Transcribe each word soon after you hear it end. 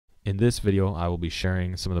In this video, I will be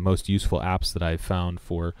sharing some of the most useful apps that I've found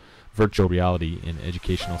for virtual reality in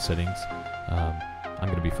educational settings. I'm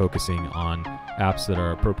going to be focusing on apps that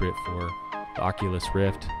are appropriate for the Oculus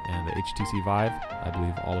Rift and the HTC Vive. I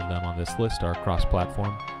believe all of them on this list are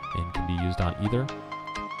cross-platform and can be used on either.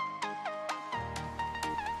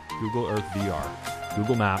 Google Earth VR.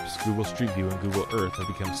 Google Maps, Google Street View, and Google Earth have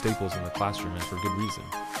become staples in the classroom, and for good reason.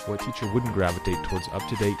 What teacher wouldn't gravitate towards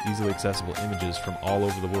up-to-date, easily accessible images from all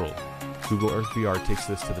over the world? Google Earth VR takes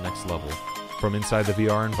this to the next level. From inside the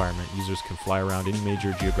VR environment, users can fly around any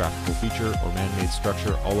major geographical feature or man-made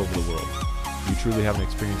structure all over the world. You truly haven't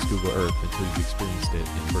experienced Google Earth until you've experienced it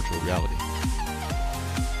in virtual reality.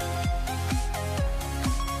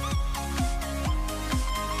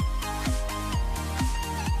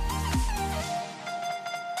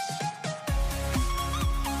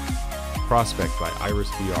 Prospect by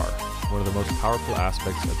IrisVR. One of the most powerful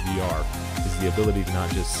aspects of VR is the ability to not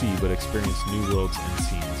just see but experience new worlds and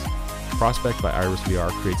scenes. Prospect by IrisVR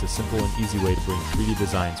creates a simple and easy way to bring 3D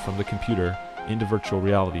designs from the computer into virtual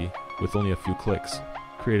reality with only a few clicks.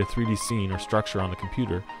 Create a 3D scene or structure on the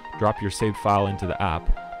computer, drop your saved file into the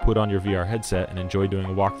app, put on your VR headset, and enjoy doing a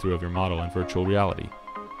walkthrough of your model in virtual reality.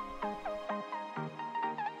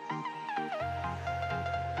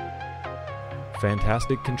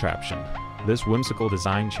 Fantastic Contraption. This whimsical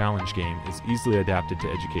design challenge game is easily adapted to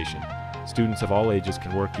education. Students of all ages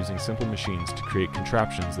can work using simple machines to create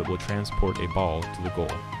contraptions that will transport a ball to the goal.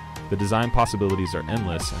 The design possibilities are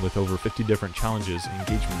endless, and with over 50 different challenges,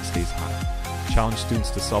 engagement stays high. Challenge students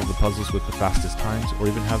to solve the puzzles with the fastest times, or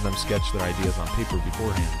even have them sketch their ideas on paper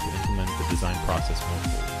beforehand to implement the design process going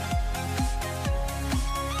forward.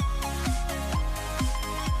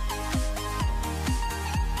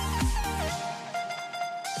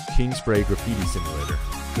 KingSpray Graffiti Simulator.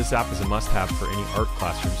 This app is a must-have for any art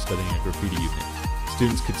classroom studying a graffiti unit.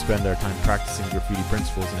 Students could spend their time practicing graffiti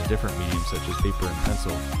principles in a different medium such as paper and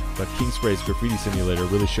pencil, but KingSpray's Graffiti Simulator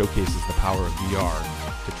really showcases the power of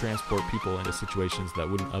VR to transport people into situations that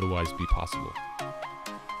wouldn't otherwise be possible.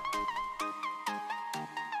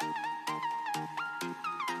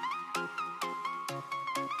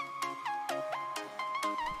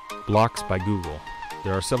 Blocks by Google.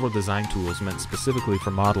 There are several design tools meant specifically for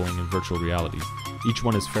modeling in virtual reality. Each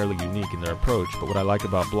one is fairly unique in their approach, but what I like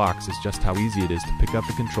about Blocks is just how easy it is to pick up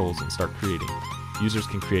the controls and start creating. Users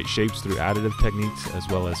can create shapes through additive techniques as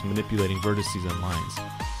well as manipulating vertices and lines.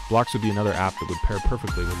 Blocks would be another app that would pair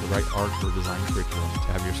perfectly with the right art or design curriculum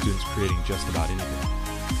to have your students creating just about anything.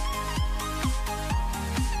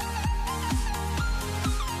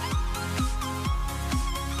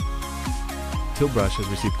 Blocks has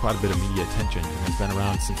received quite a bit of media attention and has been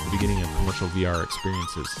around since the beginning of commercial VR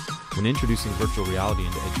experiences. When introducing virtual reality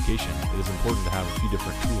into education, it is important to have a few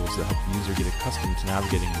different tools that help the user get accustomed to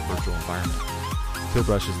navigating in a virtual environment.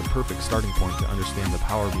 Blocks is the perfect starting point to understand the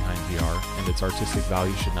power behind VR, and its artistic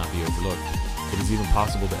value should not be overlooked. It is even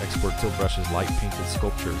possible to export Blocks' light painted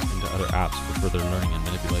sculptures into other apps for further learning and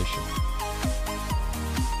manipulation.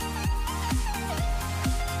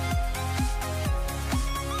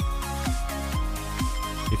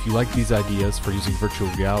 If you like these ideas for using virtual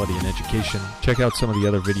reality in education, check out some of the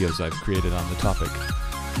other videos I've created on the topic.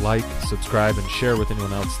 Like, subscribe, and share with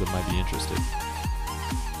anyone else that might be interested.